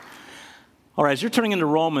All right, as you're turning into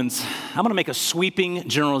Romans, I'm going to make a sweeping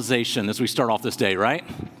generalization as we start off this day, right?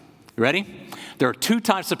 You ready? There are two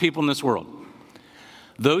types of people in this world.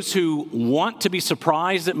 Those who want to be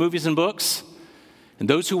surprised at movies and books, and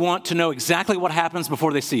those who want to know exactly what happens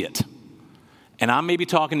before they see it. And I may be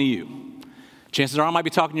talking to you. Chances are I might be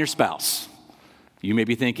talking to your spouse. You may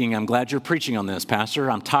be thinking, I'm glad you're preaching on this,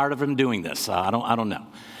 Pastor. I'm tired of him doing this. I don't know.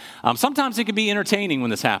 Sometimes it can be entertaining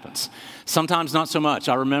when this happens. Sometimes not so much.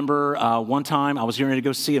 I remember one time I was getting ready to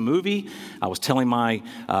go see a movie. I was telling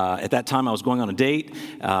at that time I was going on a date,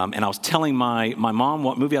 and I was telling my mom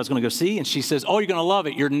what movie I was going to go see, and she says, "Oh, you're going to love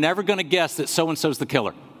it. You're never going to guess that so-and-so's the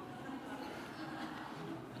killer."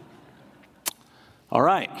 All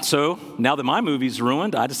right, so now that my movie's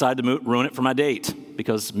ruined, I decided to ruin it for my date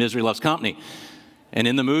because misery loves company. And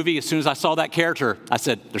in the movie, as soon as I saw that character, I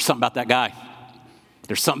said, "There's something about that guy.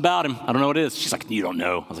 There's something about him. I don't know what it is." She's like, "You don't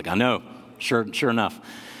know." I was like, "I know." Sure enough.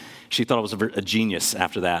 She thought I was a genius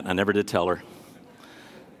after that. I never did tell her.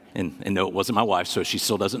 And no, it wasn't my wife, so she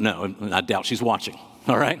still doesn't know. And I doubt she's watching.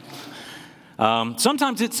 All right?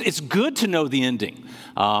 Sometimes it's good to know the ending.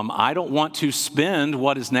 I don't want to spend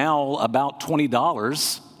what is now about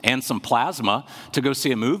 $20 and some plasma to go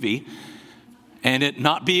see a movie and it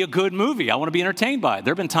not be a good movie. I want to be entertained by it.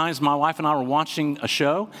 There have been times my wife and I were watching a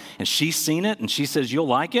show, and she's seen it, and she says, "You'll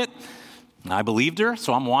like it." And I believed her,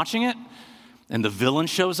 so I'm watching it, and the villain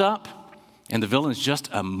shows up, and the villain is just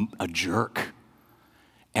a jerk.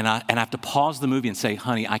 And I have to pause the movie and say,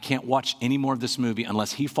 "Honey, I can't watch any more of this movie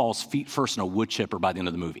unless he falls feet first in a wood chipper by the end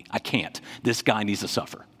of the movie. I can't. This guy needs to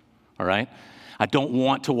suffer." All right? I don't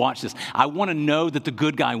want to watch this. I want to know that the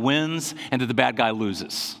good guy wins and that the bad guy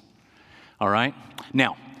loses. All right?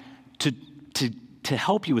 Now, to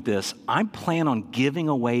help you with this, I plan on giving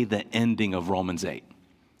away the ending of Romans 8.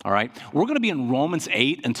 All right? We're going to be in Romans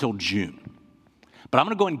 8 until June. But I'm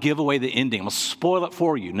going to go and give away the ending. I'm going to spoil it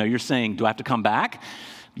for you. Now, you're saying, do I have to come back?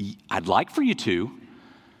 I'd like for you to,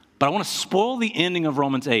 but I want to spoil the ending of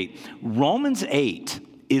Romans 8. Romans 8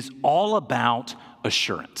 is all about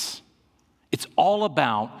assurance. It's all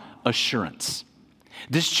about assurance.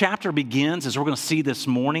 This chapter begins, as we're going to see this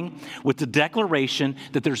morning, with the declaration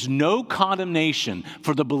that there's no condemnation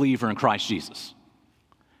for the believer in Christ Jesus.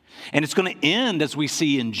 And it's going to end, as we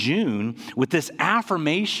see in June, with this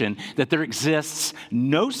affirmation that there exists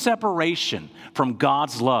no separation from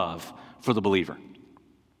God's love for the believer.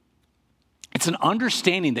 It's an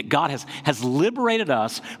understanding that God has liberated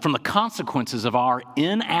us from the consequences of our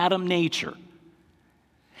in Adam nature.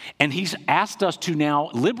 And he's asked us to now,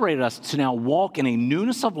 liberated us to now walk in a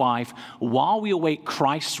newness of life while we await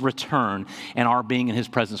Christ's return and our being in his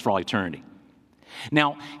presence for all eternity.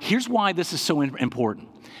 Now, here's why this is so important.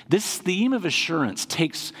 This theme of assurance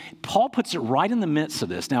Paul puts it right in the midst of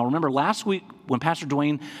this. Now, remember last week when Pastor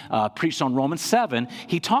Dwayne preached on Romans 7,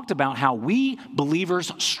 he talked about how we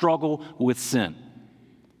believers struggle with sin.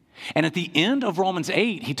 And at the end of Romans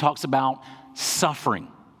 8, he talks about suffering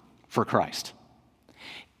for Christ.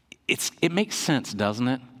 It makes sense, doesn't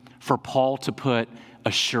it, for Paul to put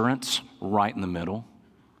assurance right in the middle?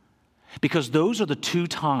 Because those are the two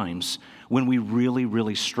times when we really,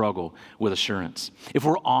 really struggle with assurance. If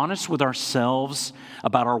we're honest with ourselves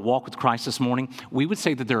about our walk with Christ this morning, we would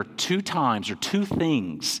say that there are two times or two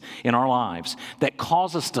things in our lives that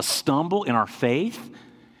cause us to stumble in our faith,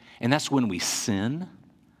 and that's when we sin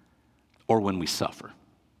or when we suffer.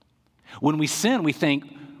 When we sin, we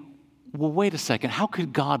think, well, wait a second, how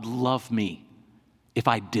could God love me if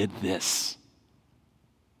I did this?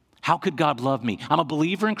 How could God love me? I'm a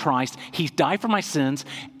believer in Christ. He died for my sins.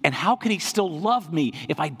 And how could he still love me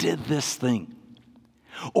if I did this thing?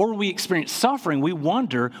 Or when we experience suffering, we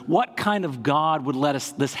wonder what kind of God would let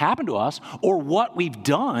this happen to us or what we've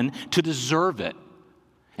done to deserve it.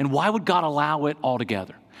 And why would God allow it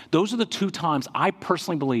altogether? Those are the two times I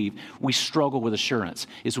personally believe we struggle with assurance,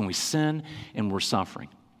 is when we sin and we're suffering.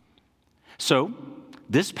 So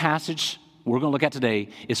this passage we're going to look at today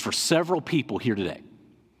is for several people here today.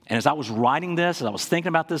 And as I was writing this, as I was thinking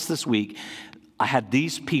about this week, I had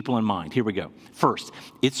these people in mind. Here we go. First,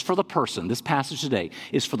 it's for the person, this passage today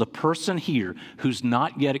is for the person here who's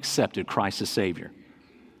not yet accepted Christ as Savior.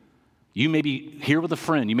 You may be here with a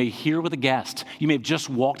friend. You may be here with a guest. You may have just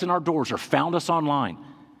walked in our doors or found us online.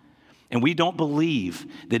 And we don't believe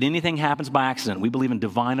that anything happens by accident. We believe in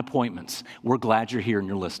divine appointments. We're glad you're here and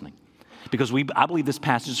you're listening. Because I believe this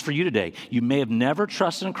passage is for you today. You may have never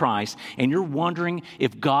trusted in Christ, and you're wondering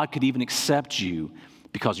if God could even accept you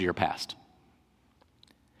because of your past.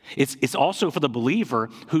 It's also for the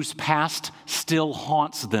believer whose past still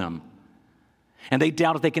haunts them, and they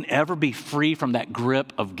doubt if they can ever be free from that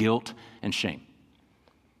grip of guilt and shame.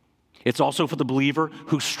 It's also for the believer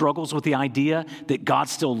who struggles with the idea that God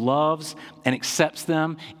still loves and accepts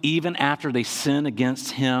them even after they sin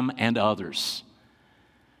against him and others.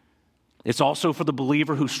 It's also for the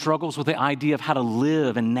believer who struggles with the idea of how to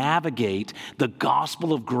live and navigate the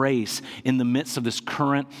gospel of grace in the midst of this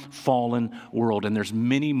current fallen world. And there's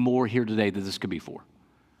many more here today that this could be for.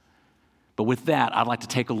 But with that, I'd like to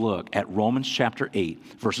take a look at Romans chapter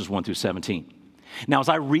 8, verses 1 through 17. Now, as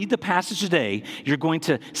I read the passage today, you're going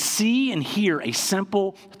to see and hear a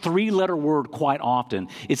simple three-letter word quite often.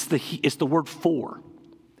 It's the word for,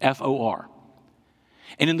 F-O-R.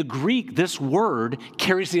 And in the Greek, this word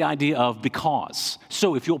carries the idea of because.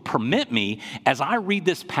 So if you'll permit me, as I read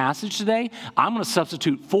this passage today, I'm going to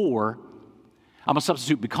substitute because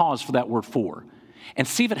for that word for. And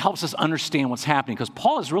see if it helps us understand what's happening. Because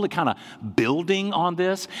Paul is really kind of building on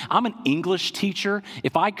this. I'm an English teacher.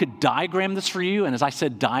 If I could diagram this for you, and as I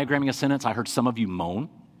said diagramming a sentence, I heard some of you moan.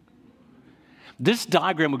 This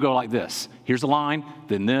diagram would go like this. Here's a line,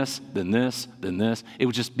 then this, then this, then this. It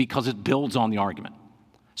would just because it builds on the argument.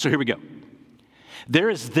 So here we go. There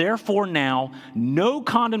is therefore now no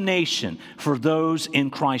condemnation for those in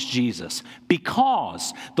Christ Jesus,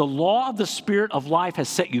 because the law of the Spirit of life has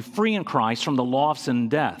set you free in Christ from the law of sin and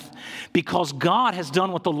death. Because God has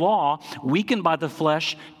done what the law, weakened by the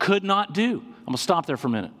flesh, could not do. I'm going to stop there for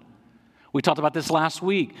a minute. We talked about this last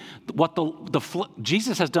week. What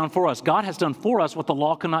Jesus has done for us, God has done for us what the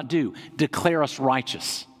law could not do, declare us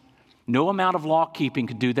righteous. No amount of law keeping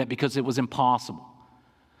could do that because it was impossible.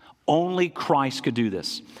 Only Christ could do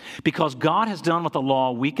this. Because God has done what the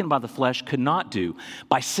law, weakened by the flesh, could not do.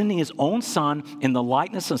 By sending his own Son in the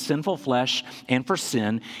likeness of sinful flesh, and for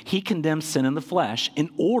sin, he condemned sin in the flesh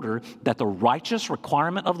in order that the righteous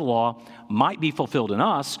requirement of the law might be fulfilled in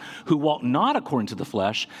us, who walk not according to the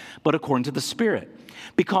flesh, but according to the Spirit.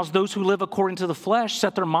 Because those who live according to the flesh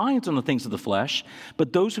set their minds on the things of the flesh,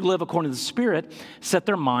 but those who live according to the Spirit set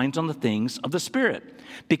their minds on the things of the Spirit.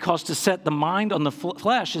 Because to set the mind on the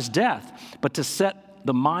flesh is death, but to set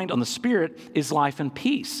the mind on the Spirit is life and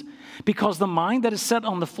peace. Because the mind that is set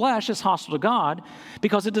on the flesh is hostile to God,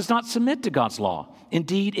 because it does not submit to God's law.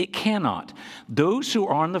 Indeed, it cannot. Those who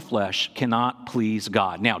are in the flesh cannot please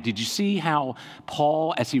God. Now, did you see how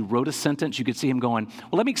Paul, as he wrote a sentence, you could see him going,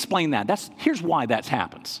 well, let me explain that. Here's why that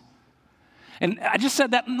happens. And I just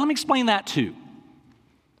said that, let me explain that too.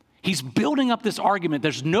 He's building up this argument.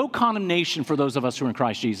 There's no condemnation for those of us who are in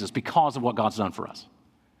Christ Jesus because of what God's done for us.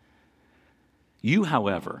 You,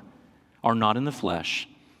 however, are not in the flesh,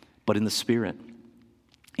 but in the Spirit,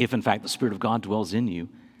 if in fact the Spirit of God dwells in you.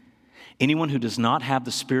 Anyone who does not have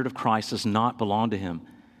the Spirit of Christ does not belong to him.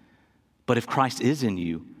 But if Christ is in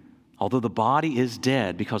you, although the body is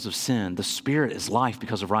dead because of sin, the Spirit is life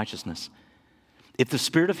because of righteousness. If the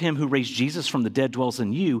Spirit of him who raised Jesus from the dead dwells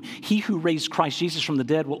in you, he who raised Christ Jesus from the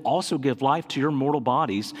dead will also give life to your mortal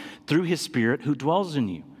bodies through his Spirit who dwells in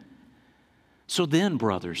you. So then,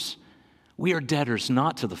 brothers, we are debtors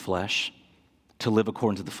not to the flesh, to live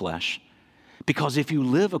according to the flesh. Because if you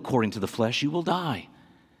live according to the flesh, you will die.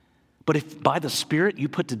 But if by the Spirit you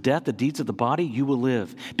put to death the deeds of the body, you will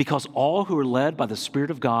live. Because all who are led by the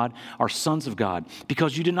Spirit of God are sons of God.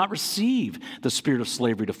 Because you did not receive the spirit of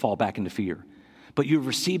slavery to fall back into fear, but you have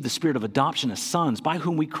received the Spirit of adoption as sons, by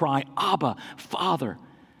whom we cry, Abba, Father.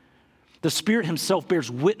 The Spirit himself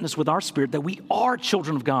bears witness with our spirit that we are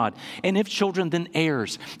children of God. And if children, then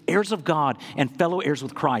heirs, heirs of God and fellow heirs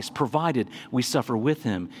with Christ, provided we suffer with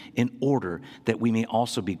him in order that we may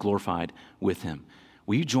also be glorified with him.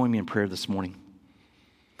 Will you join me in prayer this morning?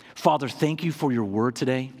 Father, thank you for your word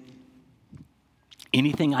today.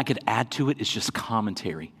 Anything I could add to it is just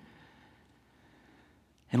commentary.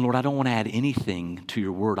 And Lord, I don't want to add anything to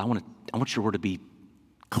your word. I want your word to be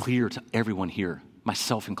clear to everyone here,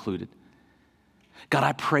 myself included. God,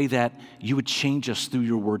 I pray that you would change us through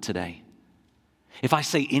your word today. If I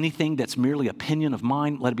say anything that's merely opinion of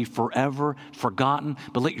mine, let it be forever forgotten,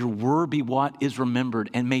 but let your word be what is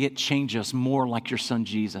remembered, and may it change us more like your son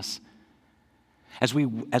Jesus. As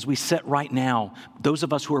we sit right now, those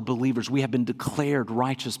of us who are believers, we have been declared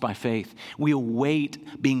righteous by faith. We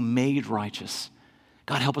await being made righteous.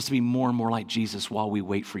 God, help us to be more and more like Jesus while we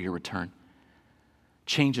wait for your return.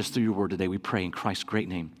 Change us through your word today, we pray in Christ's great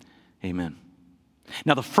name. Amen.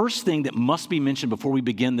 Now, the first thing that must be mentioned before we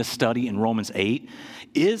begin this study in Romans 8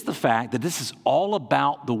 is the fact that this is all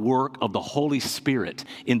about the work of the Holy Spirit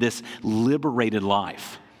in this liberated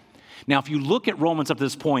life. Now, if you look at Romans up to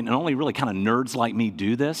this point, and only really kind of nerds like me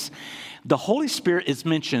do this, the Holy Spirit is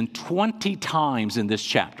mentioned 20 times in this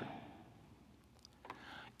chapter.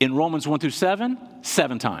 In Romans 1 through 7,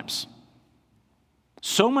 7 times.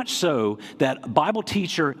 So much so that Bible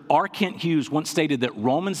teacher R. Kent Hughes once stated that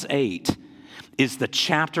Romans 8 is the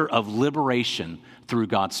chapter of liberation through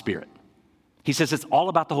God's Spirit. He says it's all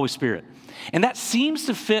about the Holy Spirit. And that seems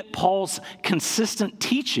to fit Paul's consistent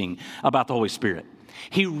teaching about the Holy Spirit.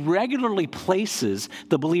 He regularly places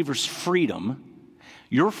the believer's freedom,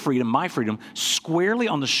 your freedom, my freedom, squarely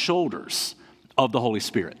on the shoulders of the Holy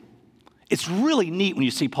Spirit. It's really neat when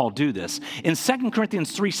you see Paul do this. In 2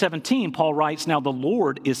 Corinthians 3:17, Paul writes, "Now the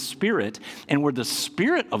Lord is Spirit, and where the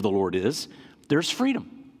Spirit of the Lord is, there's freedom."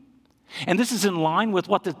 And this is in line with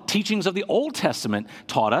what the teachings of the Old Testament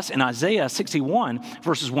taught us in Isaiah 61,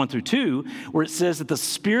 verses 1 through 2, where it says that the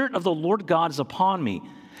Spirit of the Lord God is upon me,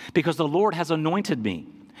 because the Lord has anointed me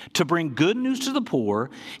to bring good news to the poor.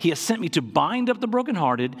 He has sent me to bind up the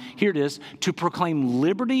brokenhearted. Here it is, to proclaim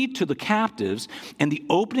liberty to the captives and the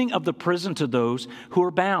opening of the prison to those who are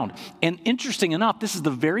bound. And interesting enough, this is the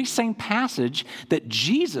very same passage that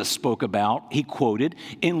Jesus spoke about, he quoted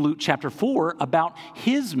in Luke chapter 4 about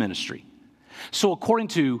his ministry. So according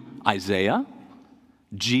to Isaiah,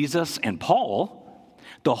 Jesus, and Paul,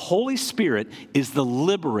 the Holy Spirit is the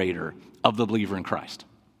liberator of the believer in Christ.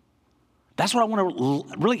 That's what I want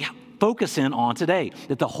to really focus in on today,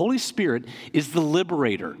 that the Holy Spirit is the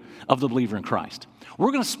liberator of the believer in Christ.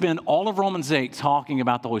 We're going to spend all of Romans 8 talking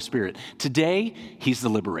about the Holy Spirit. Today, he's the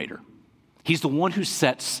liberator. He's the one who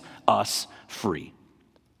sets us free.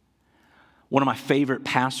 One of my favorite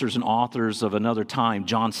pastors and authors of another time,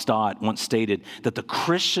 John Stott, once stated that the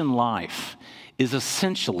Christian life is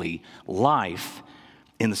essentially life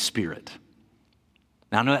in the Spirit.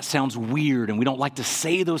 Now, I know that sounds weird, and we don't like to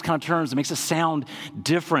say those kind of terms. It makes us sound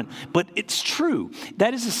different, but it's true.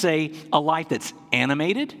 That is to say, a life that's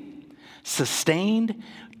animated, sustained,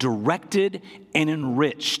 directed, and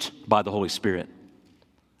enriched by the Holy Spirit.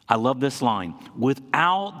 I love this line.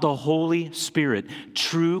 Without the Holy Spirit,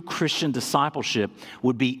 true Christian discipleship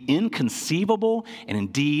would be inconceivable and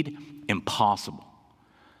indeed impossible.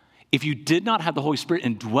 If you did not have the Holy Spirit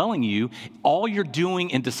indwelling you, all you're doing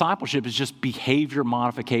in discipleship is just behavior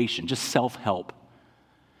modification, just self-help.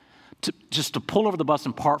 Just to pull over the bus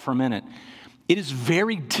and part for a minute, it is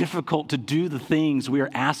very difficult to do the things we are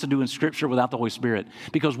asked to do in Scripture without the Holy Spirit.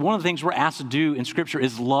 Because one of the things we're asked to do in Scripture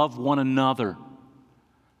is love one another.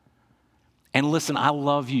 And listen, I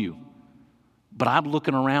love you, but I'm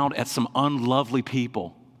looking around at some unlovely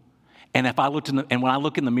people. And when I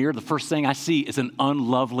look in the mirror, the first thing I see is an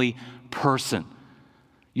unlovely person.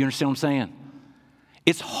 You understand what I'm saying?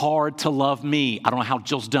 It's hard to love me. I don't know how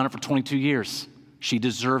Jill's done it for 22 years. She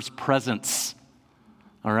deserves presence.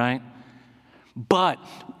 All right? But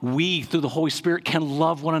we, through the Holy Spirit, can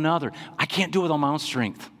love one another. I can't do it on my own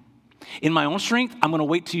strength. In my own strength, I'm going to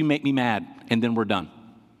wait till you make me mad, and then we're done.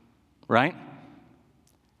 Right?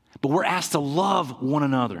 But we're asked to love one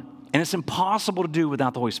another. And it's impossible to do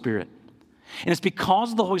without the Holy Spirit. And it's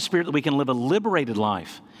because of the Holy Spirit that we can live a liberated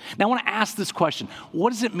life. Now, I want to ask this question. What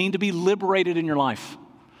does it mean to be liberated in your life?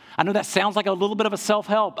 I know that sounds like a little bit of a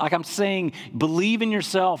self-help, like I'm saying believe in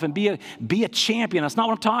yourself and be a champion. That's not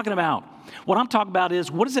what I'm talking about. What I'm talking about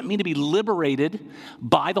is, what does it mean to be liberated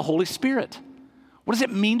by the Holy Spirit? What does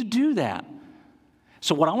it mean to do that?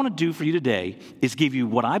 So what I want to do for you today is give you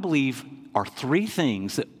what I believe are three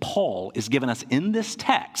things that Paul is giving us in this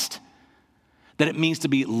text that it means to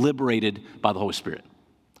be liberated by the Holy Spirit.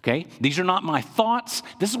 Okay? These are not my thoughts.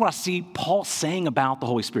 This is what I see Paul saying about the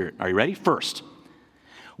Holy Spirit. Are you ready? First,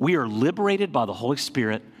 we are liberated by the Holy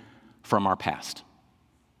Spirit from our past.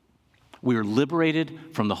 We are liberated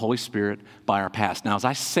from the Holy Spirit by our past. Now, as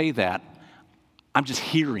I say that, I'm just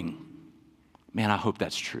hearing, man, I hope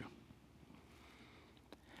that's true.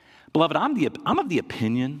 Beloved, I'm of the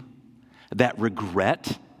opinion that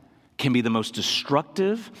regret can be the most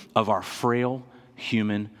destructive of our frail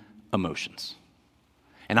human emotions.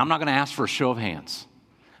 And I'm not going to ask for a show of hands,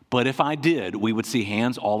 but if I did, we would see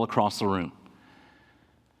hands all across the room.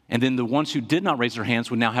 And then the ones who did not raise their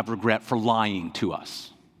hands would now have regret for lying to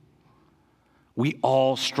us. We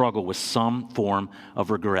all struggle with some form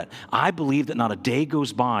of regret. I believe that not a day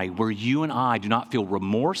goes by where you and I do not feel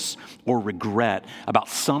remorse or regret about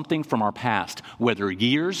something from our past, whether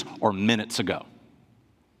years or minutes ago.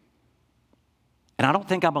 And I don't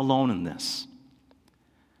think I'm alone in this.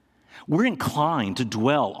 We're inclined to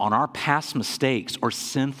dwell on our past mistakes or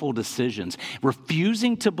sinful decisions,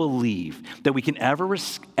 refusing to believe that we can ever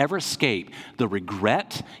escape the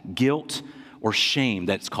regret, guilt, or shame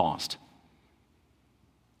that's caused.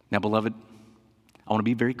 Now, beloved, I want to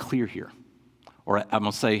be very clear here. Or I'm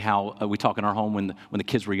going to say how we talk in our home when the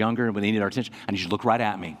kids were younger and when they needed our attention. I need you to look right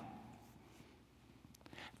at me.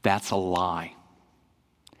 That's a lie.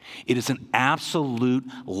 It is an absolute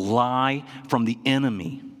lie from the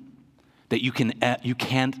enemy that you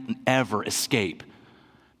can't ever escape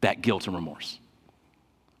that guilt and remorse.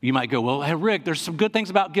 You might go, well, hey, Rick, there's some good things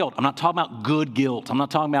about guilt. I'm not talking about good guilt. I'm not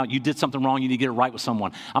talking about you did something wrong, you need to get it right with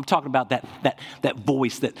someone. I'm talking about that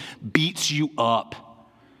voice that beats you up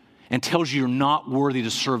and tells you you're not worthy to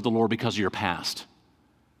serve the Lord because of your past.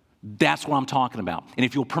 That's what I'm talking about. And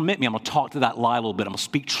if you'll permit me, I'm going to talk to that lie a little bit. I'm going to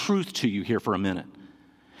speak truth to you here for a minute.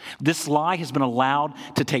 This lie has been allowed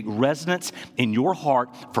to take residence in your heart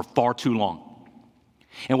for far too long.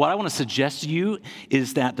 And what I want to suggest to you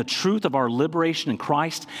is that the truth of our liberation in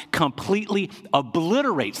Christ completely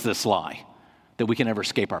obliterates this lie that we can never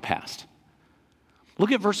escape our past.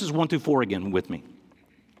 Look at verses 1 through 4 again with me.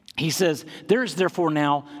 He says, there is therefore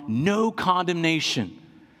now no condemnation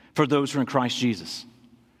for those who are in Christ Jesus.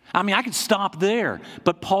 I mean, I could stop there,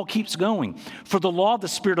 but Paul keeps going. For the law of the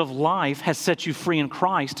Spirit of life has set you free in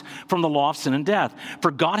Christ from the law of sin and death.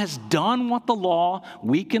 For God has done what the law,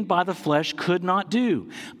 weakened by the flesh, could not do.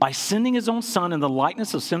 By sending his own Son in the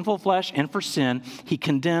likeness of sinful flesh and for sin, he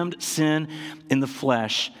condemned sin in the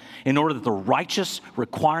flesh in order that the righteous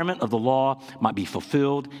requirement of the law might be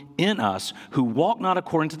fulfilled in us who walk not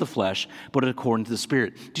according to the flesh, but according to the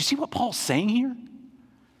Spirit. Do you see what Paul's saying here?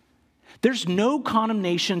 There's no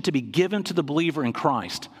condemnation to be given to the believer in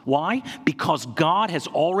Christ. Why? Because God has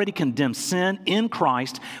already condemned sin in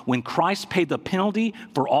Christ when Christ paid the penalty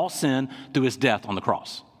for all sin through his death on the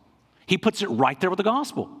cross. He puts it right there with the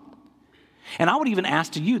gospel. And I would even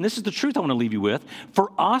ask to you, and this is the truth I want to leave you with,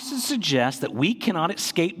 for us to suggest that we cannot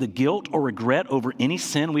escape the guilt or regret over any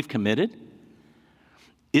sin we've committed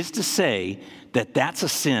is to say that that's a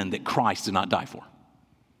sin that Christ did not die for.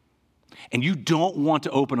 And you don't want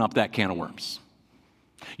to open up that can of worms.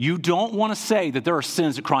 You don't want to say that there are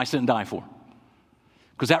sins that Christ didn't die for,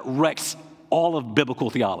 because that wrecks all of biblical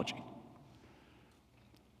theology.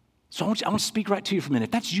 So I want to speak right to you for a minute.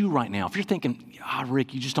 If that's you right now, if you're thinking,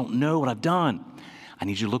 Rick, you just don't know what I've done, I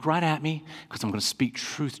need you to look right at me because I'm going to speak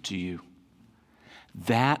truth to you.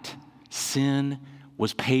 That sin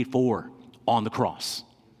was paid for on the cross.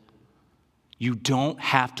 You don't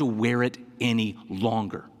have to wear it any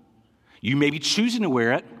longer. You may be choosing to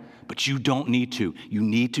wear it, but you don't need to. You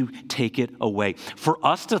need to take it away. For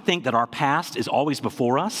us to think that our past is always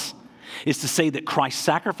before us is to say that Christ's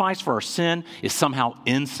sacrifice for our sin is somehow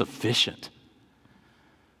insufficient.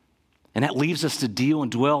 And that leaves us to deal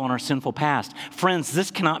and dwell on our sinful past. Friends,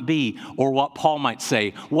 this cannot be, or what Paul might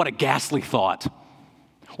say, what a ghastly thought.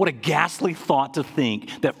 What a ghastly thought to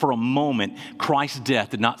think that for a moment Christ's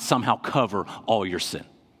death did not somehow cover all your sin.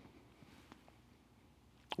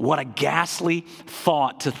 What a ghastly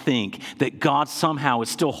thought to think that God somehow is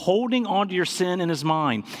still holding on to your sin in his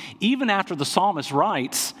mind, even after the psalmist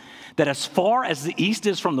writes that as far as the east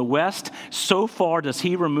is from the west, so far does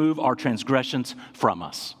he remove our transgressions from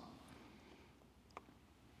us.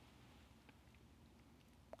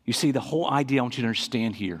 You see, the whole idea I want you to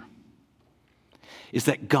understand here is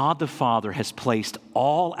that God the Father has placed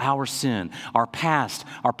all our sin, our past,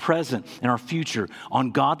 our present, and our future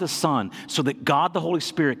on God the Son so that God the Holy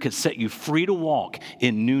Spirit could set you free to walk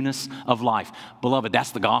in newness of life. Beloved,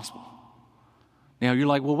 that's the gospel. Now you're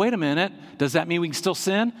like, well, wait a minute. Does that mean we can still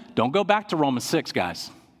sin? Don't go back to Romans 6,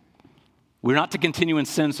 guys. We're not to continue in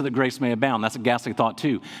sin so that grace may abound. That's a ghastly thought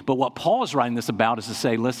too. But what Paul is writing this about is to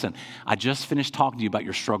say, listen, I just finished talking to you about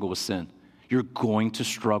your struggle with sin. You're going to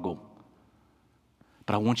struggle.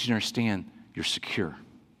 But I want you to understand you're secure.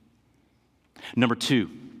 Number 2,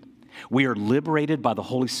 we are liberated by the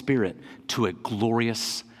Holy Spirit to a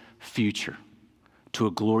glorious future. To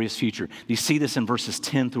a glorious future. You see this in verses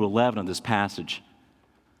 10 through 11 of this passage.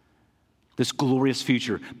 This glorious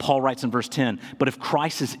future. Paul writes in verse 10, but if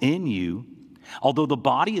Christ is in you, although the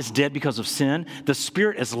body is dead because of sin, the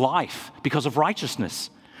spirit is life because of righteousness.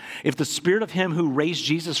 If the spirit of him who raised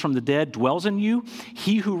Jesus from the dead dwells in you,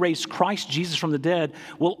 he who raised Christ Jesus from the dead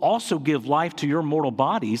will also give life to your mortal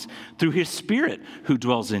bodies through his spirit who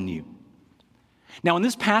dwells in you. Now in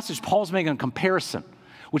this passage, Paul's making a comparison,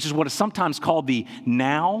 which is what is sometimes called the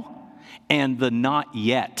now and the not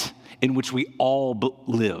yet, in which we all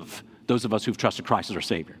live, those of us who've trusted Christ as our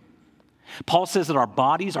Savior. Paul says that our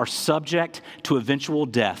bodies are subject to eventual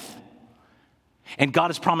death. And God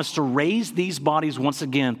has promised to raise these bodies once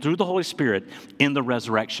again through the Holy Spirit in the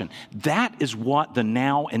resurrection. That is what the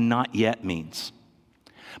now and not yet means.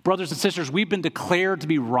 Brothers and sisters, we've been declared to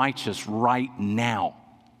be righteous right now.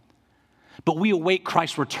 But we await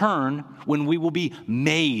Christ's return when we will be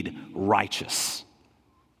made righteous.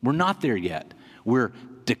 We're not there yet. We're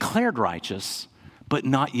declared righteous, but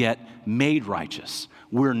not yet made righteous.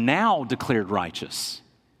 We're now declared righteous,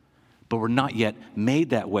 but we're not yet made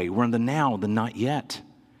that way. We're in the now, the not yet.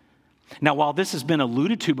 Now, while this has been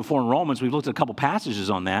alluded to before in Romans, we've looked at a couple passages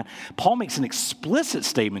on that, Paul makes an explicit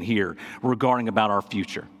statement here regarding about our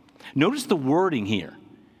future. Notice the wording here.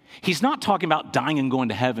 He's not talking about dying and going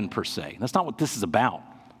to heaven per se. That's not what this is about.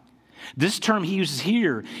 This term he uses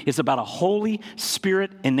here is about a Holy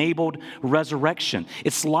Spirit-enabled resurrection.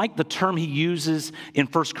 It's like the term he uses in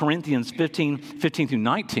 1 Corinthians 15 through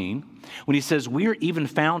 19, when he says, we are even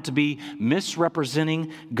found to be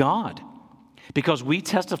misrepresenting God, because we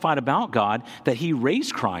testified about God that he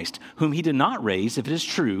raised Christ, whom he did not raise, if it is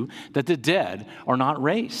true that the dead are not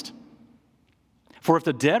raised. For if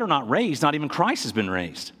the dead are not raised, not even Christ has been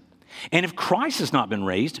raised. And if Christ has not been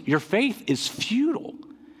raised, your faith is futile,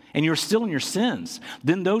 and you're still in your sins.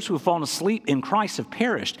 Then those who have fallen asleep in Christ have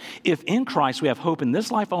perished. If in Christ we have hope in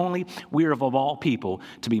this life only, we are of all people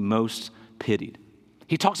to be most pitied.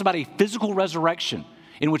 He talks about a physical resurrection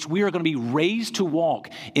in which we are going to be raised to walk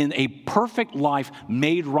in a perfect life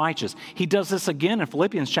made righteous. He does this again in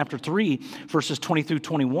Philippians chapter 3, verses 20 through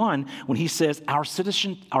 21, when he says our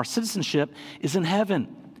citizenship is in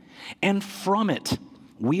heaven. And from it,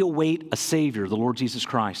 we await a Savior, the Lord Jesus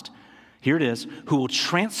Christ. Here it is, who will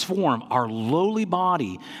transform our lowly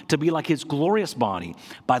body to be like his glorious body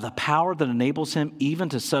by the power that enables him even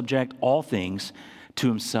to subject all things to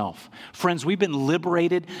himself. Friends, we've been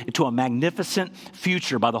liberated into a magnificent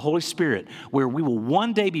future by the Holy Spirit where we will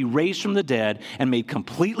one day be raised from the dead and made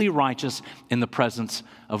completely righteous in the presence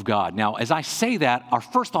of God. Now, as I say that, our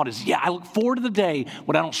first thought is, I look forward to the day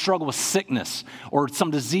when I don't struggle with sickness or some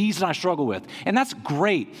disease that I struggle with. And that's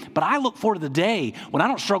great, but I look forward to the day when I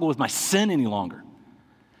don't struggle with my sin any longer.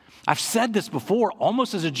 I've said this before,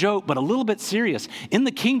 almost as a joke, but a little bit serious. In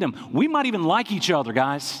the kingdom, we might even like each other,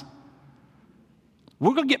 guys.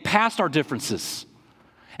 We're going to get past our differences.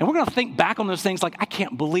 And we're going to think back on those things like, I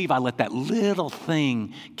can't believe I let that little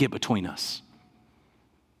thing get between us.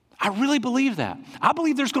 I really believe that. I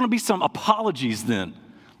believe there's going to be some apologies then.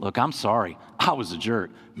 Look, I'm sorry. I was a jerk.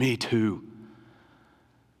 Me too.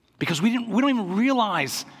 Because we don't even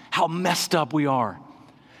realize how messed up we are.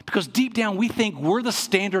 Because deep down we think we're the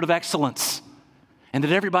standard of excellence. And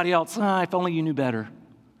that everybody else, if only you knew better.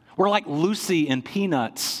 We're like Lucy in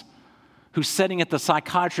Peanuts, who's sitting at the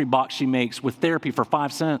psychiatry box she makes with therapy for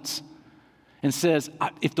 5 cents and says,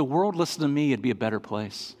 if the world listened to me, it'd be a better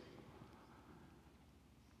place.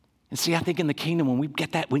 And see, I think in the kingdom, when we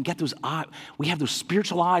get those eyes, we have those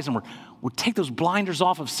spiritual eyes, and we'll take those blinders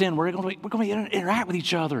off of sin. We're going to interact with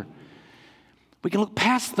each other. We can look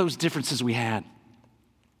past those differences we had.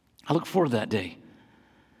 I look forward to that day.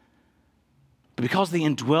 But because of the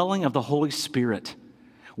indwelling of the Holy Spirit,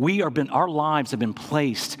 our lives have been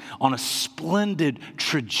placed on a splendid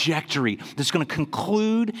trajectory that's going to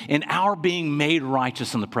conclude in our being made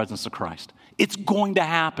righteous in the presence of Christ. It's going to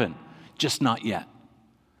happen, just not yet.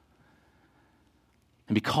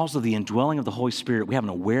 And because of the indwelling of the Holy Spirit, we have an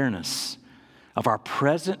awareness of our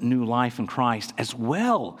present new life in Christ, as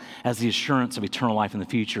well as the assurance of eternal life in the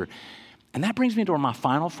future. And that brings me to my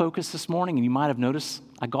final focus this morning. And you might have noticed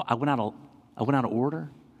I went out of order.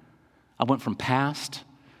 I went from past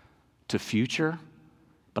to future,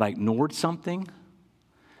 but I ignored something.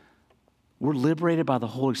 We're liberated by the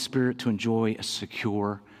Holy Spirit to enjoy a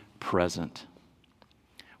secure present.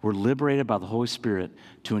 We're liberated by the Holy Spirit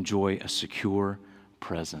to enjoy a secure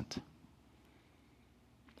present.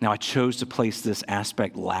 Now, I chose to place this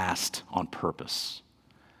aspect last on purpose.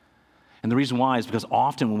 And the reason why is because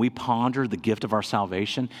often when we ponder the gift of our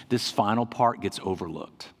salvation, this final part gets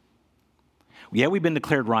overlooked. Yeah, we've been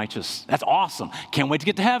declared righteous. That's awesome. Can't wait to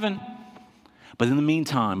get to heaven. But in the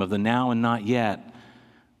meantime, of the now and not yet,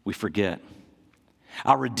 we forget.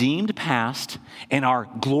 Our redeemed past and our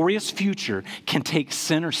glorious future can take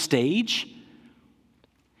center stage,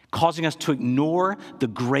 causing us to ignore the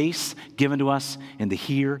grace given to us in the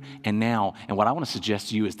here and now. And what I want to suggest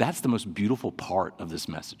to you is that's the most beautiful part of this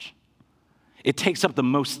message. It takes up the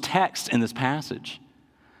most text in this passage.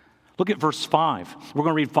 Look at verse 5. We're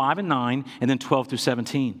going to read 5 and 9 and then 12 through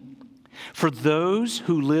 17. For those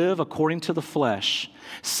who live according to the flesh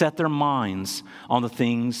set their minds on the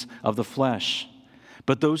things of the flesh.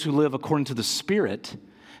 But those who live according to the Spirit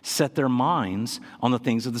set their minds on the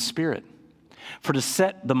things of the Spirit. For to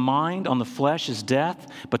set the mind on the flesh is death,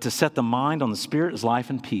 but to set the mind on the Spirit is life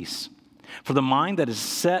and peace. For the mind that is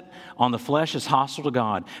set on the flesh is hostile to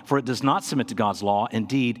God, for it does not submit to God's law.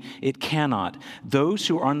 Indeed, it cannot. Those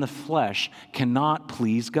who are in the flesh cannot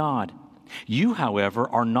please God. You, however,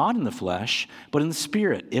 are not in the flesh, but in the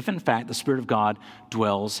Spirit, if in fact the Spirit of God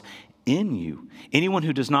dwells in you. Anyone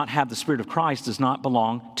who does not have the Spirit of Christ does not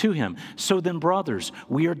belong to him. So then, brothers,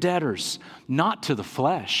 we are debtors, not to the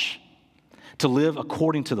flesh, to live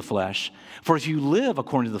according to the flesh. For if you live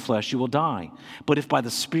according to the flesh, you will die. But if by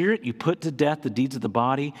the Spirit you put to death the deeds of the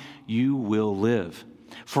body, you will live.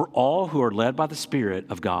 For all who are led by the Spirit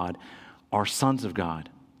of God are sons of God.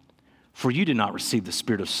 For you did not receive the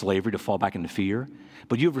spirit of slavery to fall back into fear,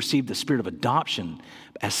 but you have received the spirit of adoption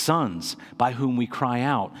as sons, by whom we cry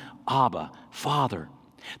out, Abba, Father.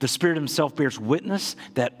 The Spirit himself bears witness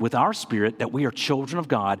that with our spirit that we are children of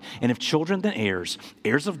God, and if children, then heirs,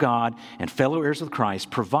 heirs of God and fellow heirs with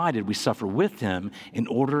Christ, provided we suffer with him in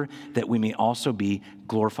order that we may also be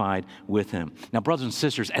glorified with him. Now, brothers and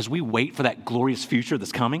sisters, as we wait for that glorious future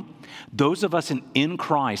that's coming, those of us in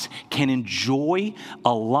Christ can enjoy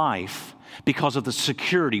a life because of the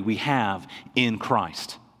security we have in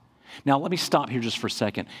Christ. Now, let me stop here just for a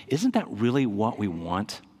second. Isn't that really what we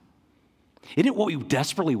want? Isn't it what we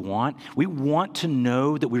desperately want? We want to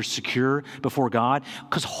know that we're secure before God,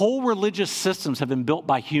 because whole religious systems have been built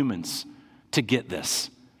by humans to get this.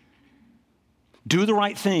 Do the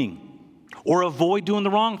right thing or avoid doing the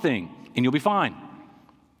wrong thing, and you'll be fine.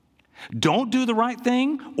 Don't do the right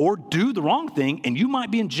thing or do the wrong thing, and you might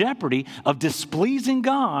be in jeopardy of displeasing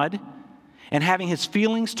God and having his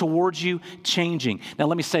feelings towards you changing. Now,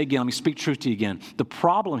 let me say again, let me speak truth to you again. The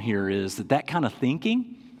problem here is that kind of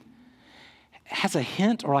thinking has a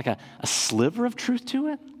hint or like a sliver of truth to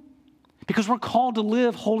it. Because we're called to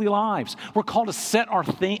live holy lives. We're called to set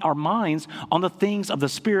our minds on the things of the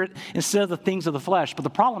Spirit instead of the things of the flesh. But the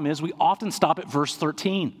problem is we often stop at verse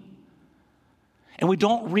 13. And we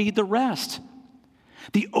don't read the rest.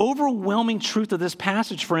 The overwhelming truth of this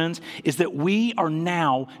passage, friends, is that we are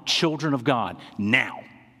now children of God. Now.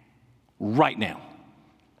 Right now.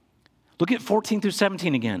 Look at 14 through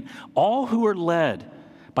 17 again. All who are led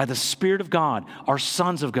by the Spirit of God are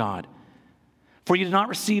sons of God. For you did not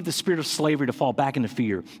receive the spirit of slavery to fall back into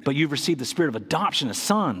fear, but you've received the spirit of adoption as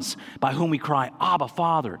sons, by whom we cry, Abba,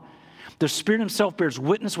 Father. The Spirit himself bears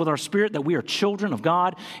witness with our spirit that we are children of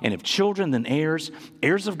God, and if children, then heirs,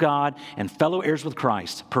 heirs of God, and fellow heirs with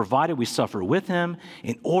Christ, provided we suffer with him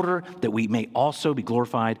in order that we may also be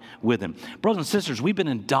glorified with him. Brothers and sisters, we've been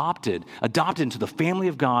adopted into the family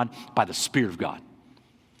of God by the Spirit of God.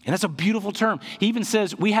 And that's a beautiful term. He even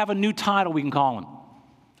says we have a new title we can call him,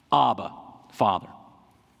 Abba, Father.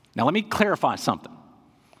 Now let me clarify something.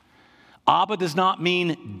 Abba does not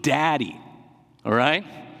mean daddy, all right?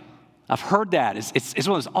 I've heard that. It's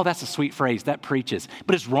one of those, oh, that's a sweet phrase, that preaches.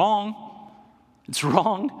 But it's wrong. It's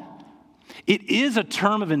wrong. It is a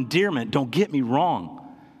term of endearment, don't get me wrong.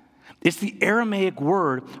 It's the Aramaic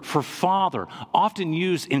word for father, often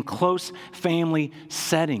used in close family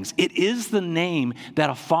settings. It is the name that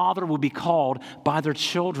a father will be called by their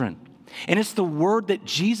children. And it's the word that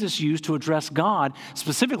Jesus used to address God,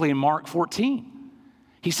 specifically in Mark 14.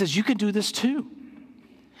 He says, you can do this too.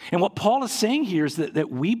 And what Paul is saying here is that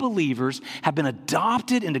we believers have been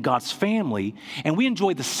adopted into God's family, and we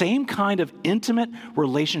enjoy the same kind of intimate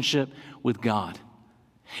relationship with God.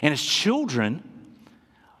 And as children,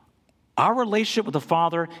 our relationship with the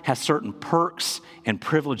Father has certain perks and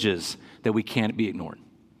privileges that we can't be ignored.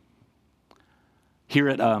 Here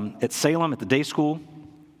at Salem, at the day school,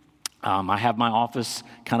 I have my office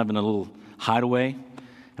kind of in a little hideaway.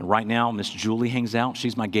 And right now, Miss Julie hangs out.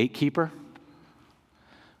 She's my gatekeeper.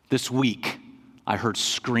 This week, I heard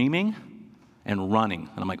screaming and running.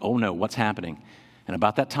 And I'm like, oh no, what's happening? And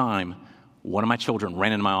about that time, one of my children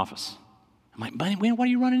ran into my office. I'm like, buddy, what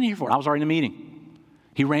are you running in here for? I was already in a meeting.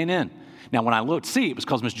 He ran in. Now, when I looked, it was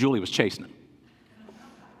because Miss Julie was chasing him.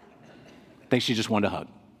 I think she just wanted a hug,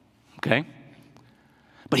 okay?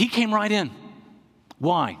 But he came right in.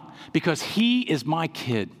 Why? Because he is my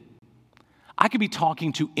kid. I could be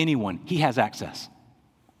talking to anyone. He has access.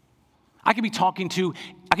 I could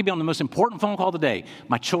be on the most important phone call of the day.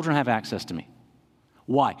 My children have access to me.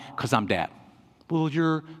 Why? Because I'm dad. Well,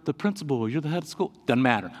 you're the principal. You're the head of school. Doesn't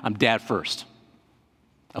matter. I'm dad first.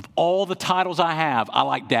 Of all the titles I have, I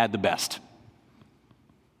like dad the best.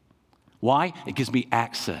 Why? It gives me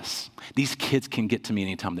access. These kids can get to me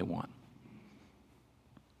anytime they want.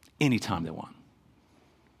 Anytime they want.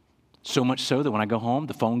 So much so that when I go home,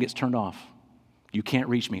 the phone gets turned off. You can't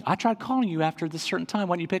reach me. I tried calling you after this certain time.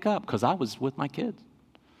 Why didn't you pick up? Because I was with my kids.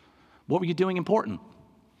 What were you doing important?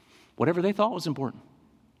 Whatever they thought was important.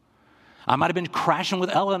 I might have been crashing with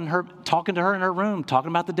Ella and her, talking to her in her room, talking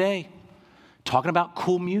about the day. Talking about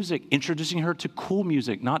cool music, introducing her to cool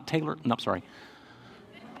music, not Taylor. No, sorry.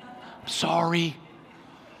 Sorry.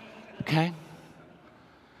 Okay.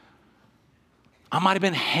 I might have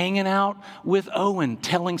been hanging out with Owen,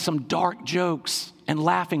 telling some dark jokes and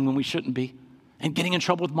laughing when we shouldn't be, and getting in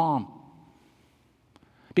trouble with Mom.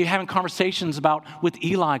 Be having conversations with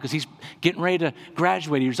Eli because he's getting ready to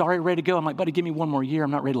graduate. He's already ready to go. I'm like, buddy, give me one more year.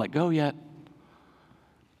 I'm not ready to let go yet.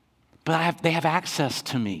 But they have access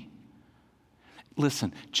to me.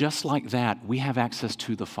 Listen, just like that, we have access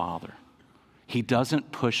to the Father. He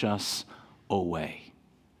doesn't push us away.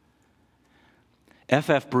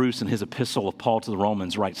 F. Bruce, in his epistle of Paul to the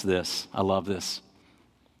Romans, writes this. I love this.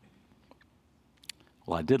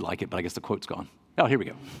 Well, I did like it, but I guess the quote's gone. Oh, here we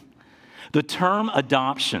go. The term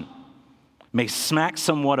adoption may smack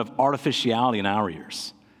somewhat of artificiality in our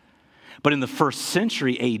ears, but in the first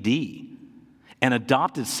century A.D., an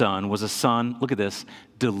adopted son was a son, look at this,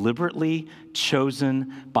 deliberately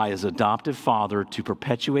chosen by his adoptive father to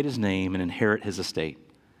perpetuate his name and inherit his estate.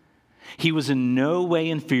 He was in no way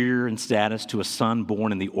inferior in status to a son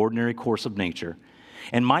born in the ordinary course of nature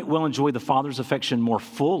and might well enjoy the father's affection more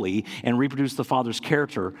fully and reproduce the father's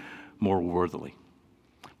character more worthily.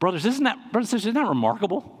 Brothers and sisters, isn't that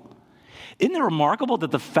remarkable? Isn't it remarkable that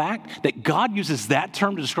the fact that God uses that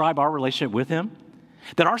term to describe our relationship with him,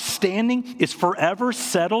 that our standing is forever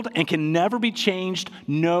settled and can never be changed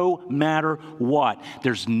no matter what.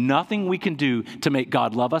 There's nothing we can do to make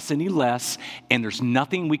God love us any less, and there's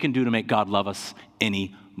nothing we can do to make God love us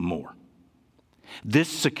any more. This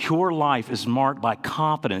secure life is marked by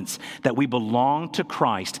confidence that we belong to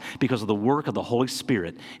Christ because of the work of the Holy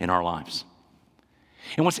Spirit in our lives.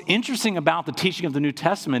 And what's interesting about the teaching of the New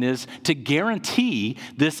Testament is to guarantee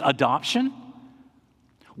this adoption,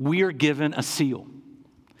 we are given a seal.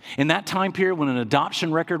 In that time period when an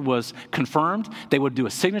adoption record was confirmed, they would do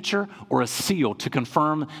a signature or a seal to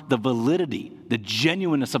confirm the validity, the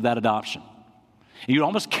genuineness of that adoption. And you'd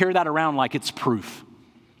almost carry that around like it's proof.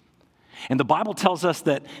 And the Bible tells us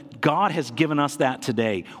that God has given us that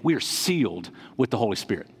today. We are sealed with the Holy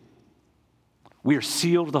Spirit. We are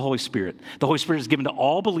sealed with the Holy Spirit. The Holy Spirit is given to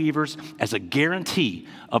all believers as a guarantee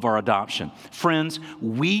of our adoption. Friends,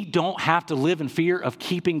 we don't have to live in fear of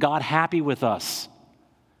keeping God happy with us.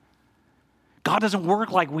 God doesn't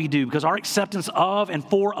work like we do because our acceptance of and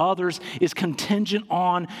for others is contingent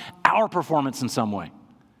on our performance in some way.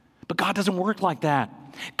 But God doesn't work like that.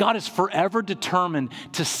 God is forever determined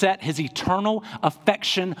to set his eternal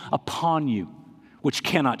affection upon you, which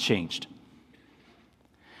cannot change.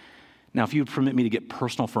 Now, if you would permit me to get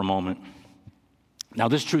personal for a moment. Now,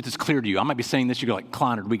 this truth is clear to you. I might be saying this, you go like,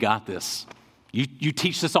 Clonard, we got this. You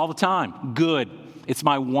teach this all the time. Good. It's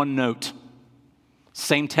my one note.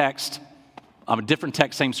 Same text. I'm a different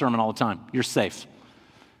text, same sermon all the time. You're safe.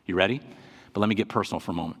 You ready? But let me get personal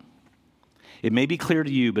for a moment. It may be clear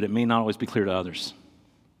to you, but it may not always be clear to others.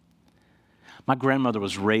 My grandmother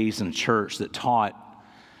was raised in a church that taught,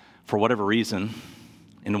 for whatever reason,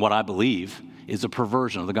 in what I believe is a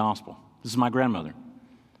perversion of the gospel. This is my grandmother.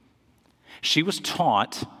 She was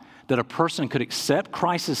taught that a person could accept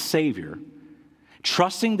Christ as Savior,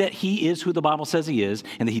 trusting that he is who the Bible says he is,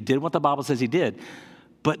 and that he did what the Bible says he did,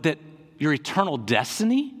 but that your eternal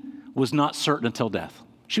destiny was not certain until death.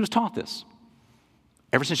 She was taught this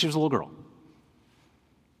ever since she was a little girl.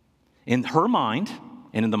 In her mind,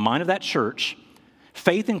 and in the mind of that church,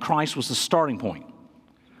 faith in Christ was the starting point.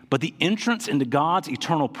 But the entrance into God's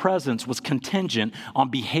eternal presence was contingent on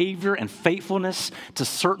behavior and faithfulness to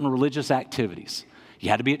certain religious activities. You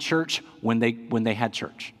had to be at church when they had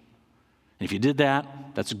church. And if you did that,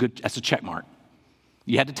 that's a check mark.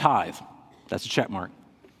 You had to tithe. That's a check mark.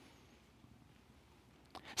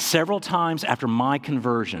 Several times after my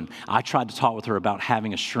conversion, I tried to talk with her about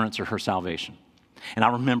having assurance of her salvation. And I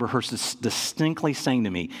remember her distinctly saying to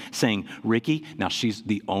me, Ricky, now she's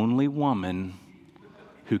the only woman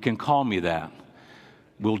who can call me that.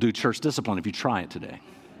 We'll do church discipline if you try it today.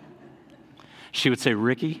 She would say,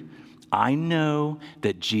 Ricky, I know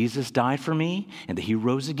that Jesus died for me and that he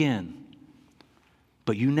rose again.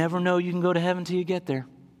 But you never know you can go to heaven till you get there.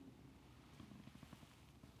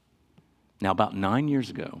 Now, about 9 years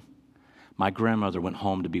ago, my grandmother went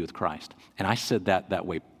home to be with Christ. And I said that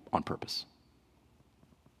way on purpose.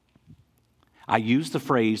 I used the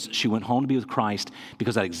phrase, she went home to be with Christ,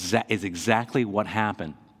 because that is exactly what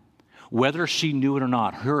happened. Whether she knew it or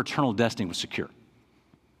not, her eternal destiny was secure.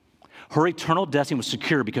 Her eternal destiny was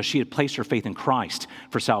secure because she had placed her faith in Christ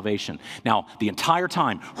for salvation. Now, the entire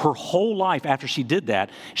time, her whole life after she did that,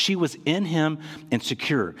 she was in him and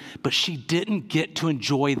secure. But she didn't get to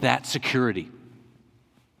enjoy that security.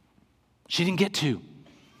 She didn't get to.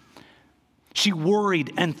 She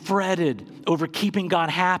worried and fretted over keeping God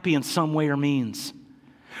happy in some way or means,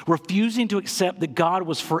 refusing to accept that God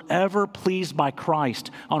was forever pleased by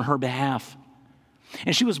Christ on her behalf.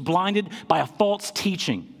 And she was blinded by a false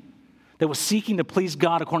teaching that was seeking to please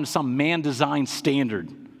God according to some man-designed standard,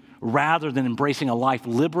 rather than embracing a life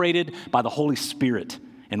liberated by the Holy Spirit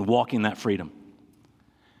and walking in that freedom.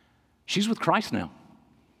 She's with Christ now.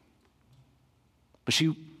 But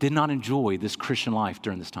she did not enjoy this Christian life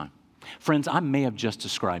during this time. Friends, I may have just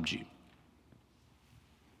described you.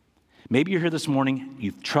 Maybe you're here this morning,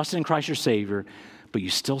 you've trusted in Christ your Savior, but you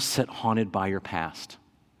still sit haunted by your past.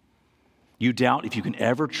 You doubt if you can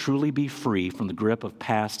ever truly be free from the grip of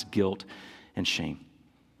past guilt and shame.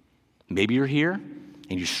 Maybe you're here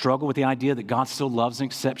and you struggle with the idea that God still loves and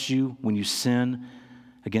accepts you when you sin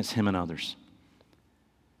against Him and others.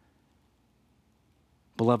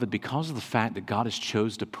 Beloved, because of the fact that God has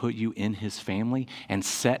chosen to put you in His family and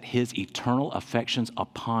set His eternal affections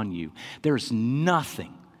upon you, there's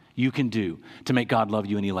nothing you can do to make God love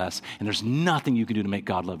you any less, and there's nothing you can do to make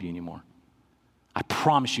God love you anymore. I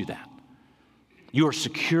promise you that. You are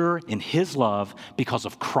secure in His love because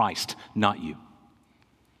of Christ, not you.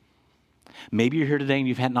 Maybe you're here today and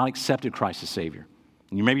you've not accepted Christ as Savior.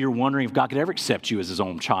 And maybe you're wondering if God could ever accept you as His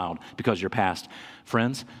own child because of your past.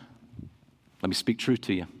 Friends, let me speak truth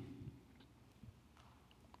to you.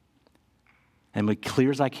 And be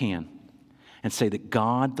clear as I can and say that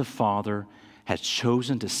God the Father has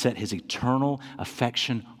chosen to set His eternal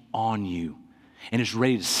affection on you and is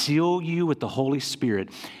ready to seal you with the Holy Spirit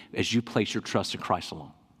as you place your trust in Christ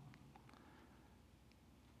alone.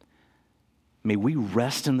 May we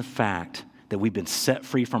rest in the fact that we've been set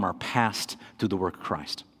free from our past through the work of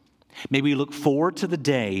Christ. May we look forward to the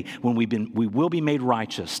day when we will be made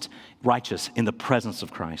righteous in the presence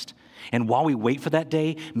of Christ. And while we wait for that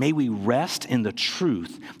day, may we rest in the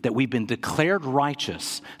truth that we've been declared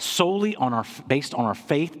righteous solely based on our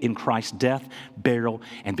faith in Christ's death, burial,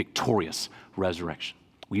 and victorious resurrection.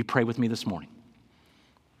 Will you pray with me this morning?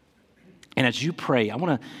 And as you pray, I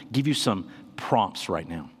want to give you some prompts right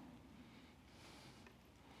now.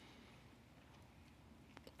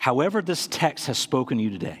 However this text has spoken to you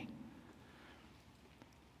today,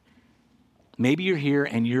 maybe you're here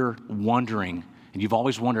and you're wondering, and you've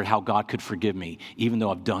always wondered how God could forgive me, even though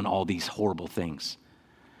I've done all these horrible things.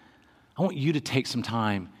 I want you to take some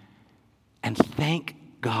time and thank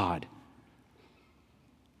God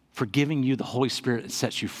for giving you the Holy Spirit that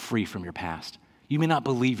sets you free from your past. You may not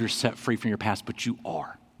believe you're set free from your past, but you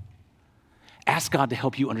are. Ask God to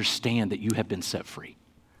help you understand that you have been set free.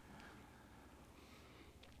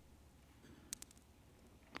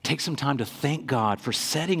 Take some time to thank God for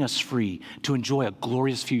setting us free to enjoy a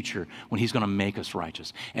glorious future when He's going to make us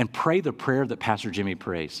righteous. And pray the prayer that Pastor Jimmy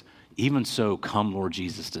prays. Even so, come Lord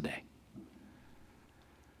Jesus today.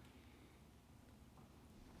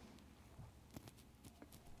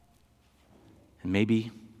 And maybe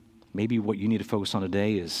what you need to focus on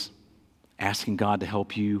today is asking God to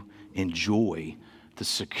help you enjoy the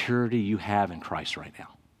security you have in Christ right now.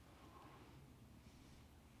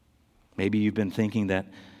 Maybe you've been thinking that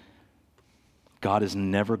God is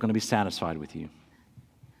never going to be satisfied with you.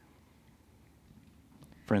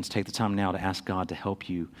 Friends, take the time now to ask God to help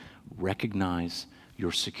you recognize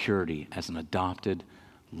your security as an adopted,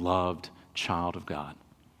 loved child of God.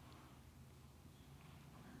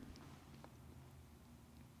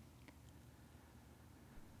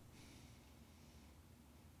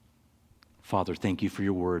 Father, thank you for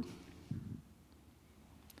your word.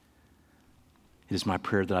 It is my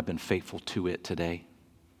prayer that I've been faithful to it today.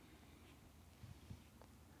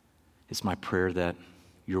 It's my prayer that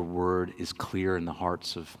your word is clear in the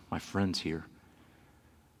hearts of my friends here.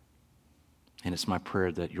 And it's my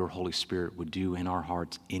prayer that your Holy Spirit would do in our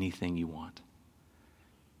hearts anything you want.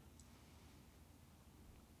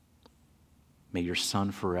 May your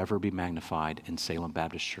Son forever be magnified in Salem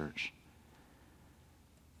Baptist Church.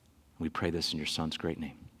 We pray this in your Son's great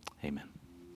name. Amen.